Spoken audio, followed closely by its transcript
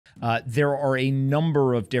There are a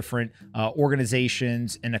number of different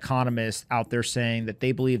organizations and economists out there saying that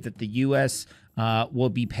they believe that the U.S. Will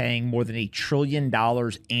be paying more than $1 trillion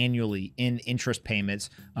annually in interest payments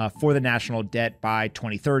for the national debt by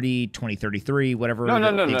 2030, 2033, whatever. No,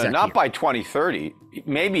 not by 2030,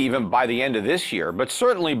 maybe even by the end of this year, but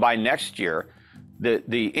certainly by next year,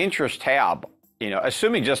 the interest tab,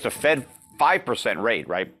 assuming just a Fed 5% rate,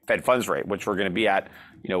 right? Fed funds rate, which we're going to be at,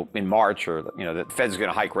 in March, or, the Fed's going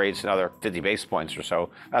to hike rates another 50 basis points or so.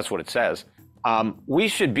 That's what it says. We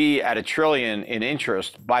should be at $1 trillion in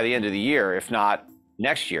interest by the end of the year, if not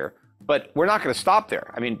next year. But we're not going to stop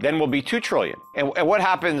there. I mean, then we'll be $2 trillion. And what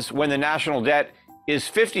happens when the national debt is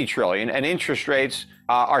 $50 trillion and interest rates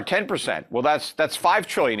are 10%? Well, that's $5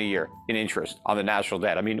 trillion a year in interest on the national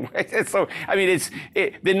debt. I mean,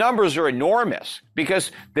 the numbers are enormous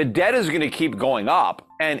because the debt is going to keep going up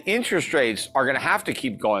and interest rates are going to have to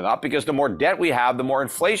keep going up because the more debt we have, the more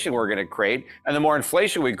inflation we're going to create. And the more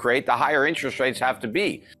inflation we create, the higher interest rates have to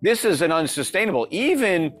be. This is an unsustainable.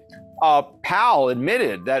 Even Powell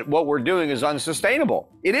admitted that what we're doing is unsustainable.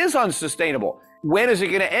 It is unsustainable. When is it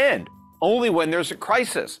going to end? Only when there's a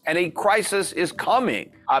crisis, and a crisis is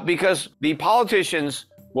coming because the politicians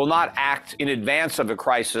will not act in advance of a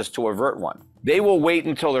crisis to avert one. They will wait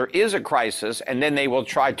until there is a crisis, and then they will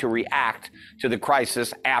try to react to the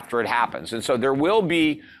crisis after it happens. And so there will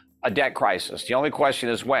be a debt crisis. The only question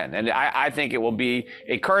is when. And I think it will be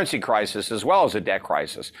a currency crisis as well as a debt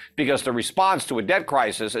crisis, because the response to a debt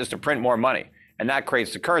crisis is to print more money, and that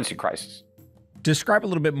creates the currency crisis. Describe a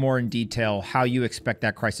little bit more in detail how you expect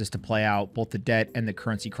that crisis to play out, both the debt and the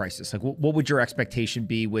currency crisis. Like, what would your expectation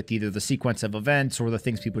be with either the sequence of events or the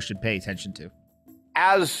things people should pay attention to?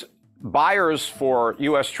 As buyers for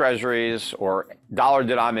U.S. Treasuries or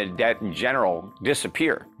dollar-denominated debt in general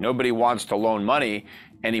disappear, nobody wants to loan money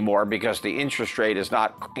anymore because the interest rate is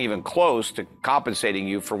not even close to compensating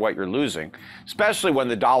you for what you're losing, especially when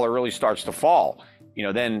the dollar really starts to fall.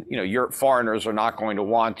 Then your foreigners are not going to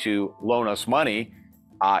want to loan us money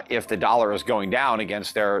if the dollar is going down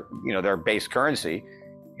against their base currency.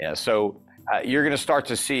 So you're going to start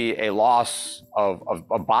to see a loss of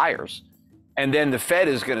buyers. And then the Fed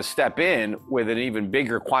is going to step in with an even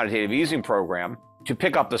bigger quantitative easing program to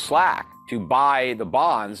pick up the slack, to buy the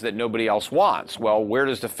bonds that nobody else wants. Well, where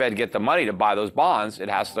does the Fed get the money to buy those bonds? It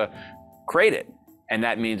has to create it. And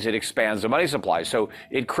that means it expands the money supply. So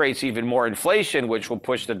it creates even more inflation, which will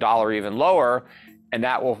push the dollar even lower. And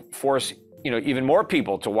that will force, even more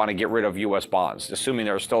people to want to get rid of U.S. bonds, assuming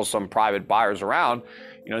there are still some private buyers around.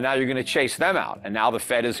 Now you're going to chase them out. And now the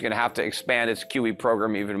Fed is going to have to expand its QE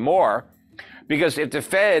program even more, because if the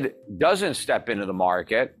Fed doesn't step into the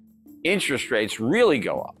market, interest rates really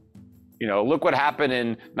go up. Look what happened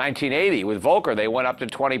in 1980 with Volcker. They went up to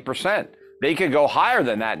 20%. They could go higher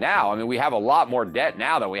than that now. I mean, we have a lot more debt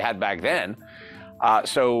now than we had back then.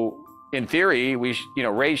 So in theory,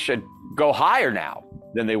 rates should go higher now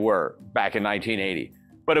than they were back in 1980.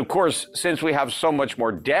 But of course, since we have so much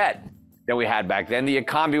more debt than we had back then, the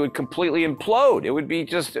economy would completely implode. It would be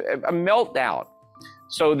just a meltdown.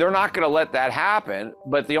 So they're not going to let that happen.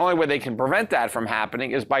 But the only way they can prevent that from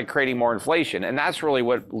happening is by creating more inflation. And that's really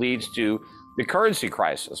what leads to the currency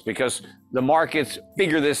crisis, because the markets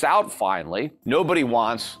figure this out finally. Nobody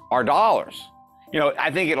wants our dollars.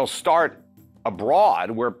 I think it'll start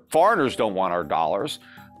abroad where foreigners don't want our dollars,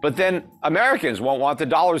 but then Americans won't want the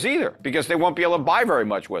dollars either because they won't be able to buy very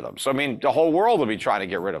much with them. So, the whole world will be trying to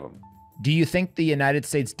get rid of them. Do you think the United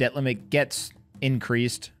States debt limit gets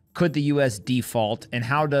increased? Could the U.S. default? And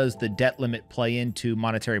how does the debt limit play into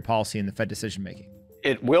monetary policy and the Fed decision making?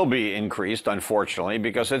 It will be increased, unfortunately,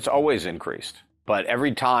 because it's always increased. But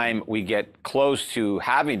every time we get close to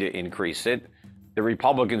having to increase it, the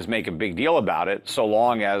Republicans make a big deal about it, so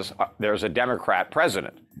long as there's a Democrat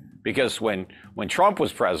president. Because when Trump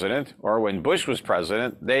was president or when Bush was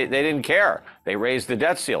president, they didn't care. They raised the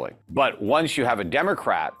debt ceiling. But once you have a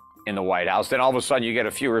Democrat in the White House, then all of a sudden you get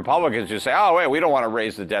a few Republicans who say, oh, wait, we don't want to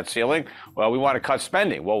raise the debt ceiling. Well, we want to cut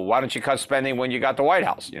spending. Well, why don't you cut spending when you got the White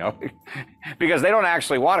House, Because they don't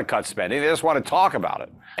actually want to cut spending. They just want to talk about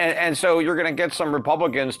it. And so you're going to get some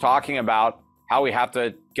Republicans talking about how we have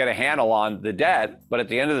to get a handle on the debt. But at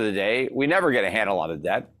the end of the day, we never get a handle on the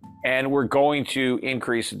debt. And we're going to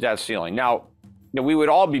increase the debt ceiling. Now, we would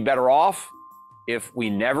all be better off if we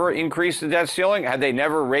never increased the debt ceiling, had they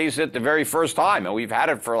never raised it the very first time. And we've had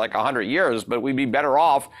it for like 100 years, but we'd be better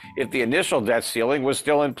off if the initial debt ceiling was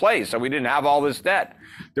still in place and we didn't have all this debt.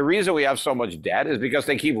 The reason we have so much debt is because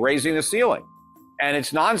they keep raising the ceiling. And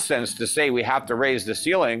it's nonsense to say we have to raise the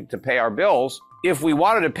ceiling to pay our bills if we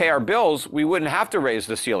wanted to pay our bills, we wouldn't have to raise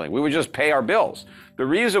the ceiling. We would just pay our bills. The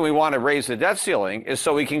reason we want to raise the debt ceiling is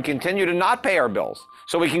so we can continue to not pay our bills,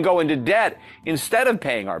 so we can go into debt instead of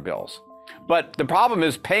paying our bills. But the problem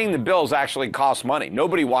is paying the bills actually costs money.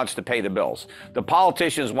 Nobody wants to pay the bills. The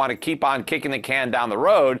politicians want to keep on kicking the can down the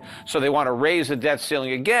road, so they want to raise the debt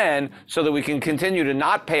ceiling again so that we can continue to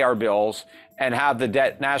not pay our bills and have the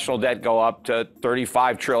national debt go up to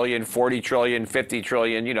 35 trillion, 40 trillion, 50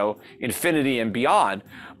 trillion, infinity and beyond.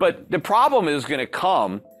 But the problem is going to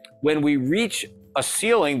come when we reach a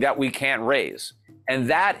ceiling that we can't raise. And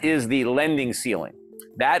that is the lending ceiling.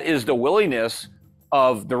 That is the willingness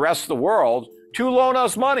of the rest of the world to loan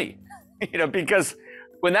us money, because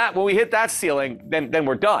when we hit that ceiling, then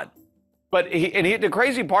we're done. But the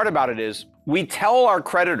crazy part about it is we tell our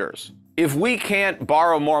creditors, if we can't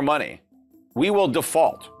borrow more money, we will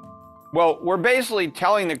default. Well, we're basically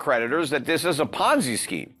telling the creditors that this is a Ponzi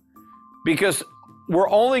scheme, because we're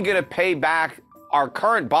only going to pay back our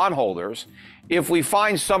current bondholders if we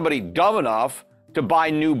find somebody dumb enough to buy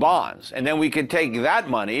new bonds. And then we can take that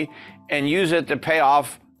money and use it to pay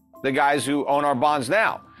off the guys who own our bonds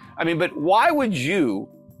now. I mean, but why would you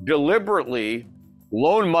deliberately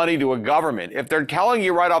loan money to a government if they're telling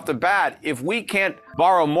you right off the bat, if we can't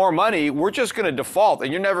borrow more money, we're just going to default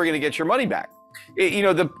and you're never going to get your money back?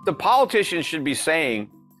 The politicians should be saying,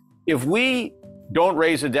 if we don't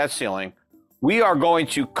raise the debt ceiling, we are going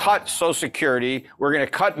to cut Social Security, we're going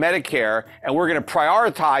to cut Medicare, and we're going to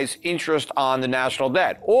prioritize interest on the national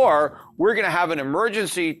debt. Or we're going to have an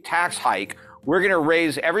emergency tax hike. We're going to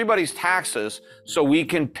raise everybody's taxes so we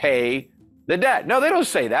can pay the debt. No, they don't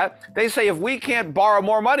say that. They say if we can't borrow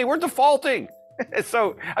more money, we're defaulting.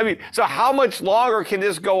 So how much longer can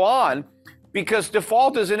this go on? Because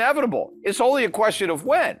default is inevitable. It's only a question of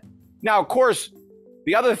when. Now, of course,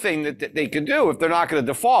 the other thing that they could do if they're not going to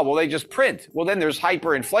default, well, they just print. Well, then there's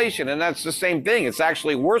hyperinflation, and that's the same thing. It's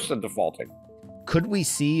actually worse than defaulting. Could we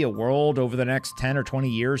see a world over the next 10 or 20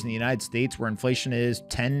 years in the United States where inflation is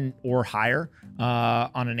 10 or higher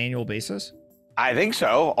on an annual basis? I think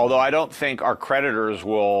so, although I don't think our creditors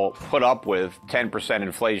will put up with 10%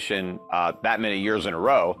 inflation that many years in a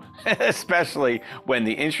row, especially when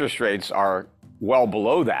the interest rates are well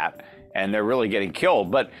below that and they're really getting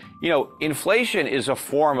killed. But, inflation is a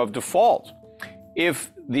form of default.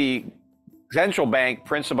 If the central bank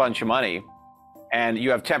prints a bunch of money and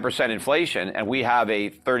you have 10% inflation and we have a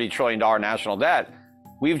 $30 trillion national debt,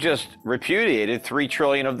 we've just repudiated 3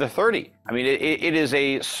 trillion of the 30. I mean, it is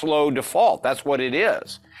a slow default. That's what it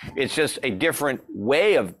is. It's just a different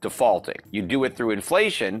way of defaulting. You do it through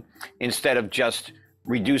inflation instead of just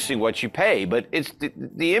reducing what you pay. But it's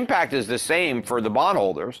the impact is the same for the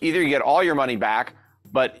bondholders. Either you get all your money back,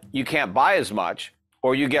 but you can't buy as much,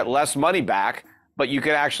 or you get less money back, but you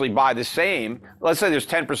can actually buy the same. Let's say there's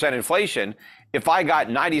 10% inflation. If I got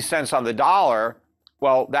 90 cents on the dollar,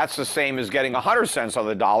 well, that's the same as getting 100 cents on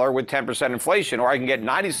the dollar with 10% inflation, or I can get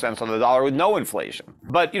 90 cents on the dollar with no inflation.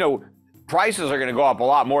 But, prices are going to go up a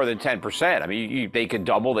lot more than 10%. I mean, they could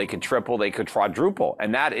double, they could triple, they could quadruple,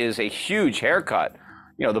 and that is a huge haircut.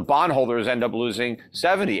 The bondholders end up losing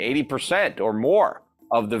 70, 80% or more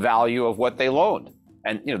of the value of what they loaned.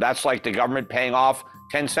 And, that's like the government paying off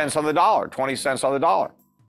 10 cents on the dollar, 20 cents on the dollar.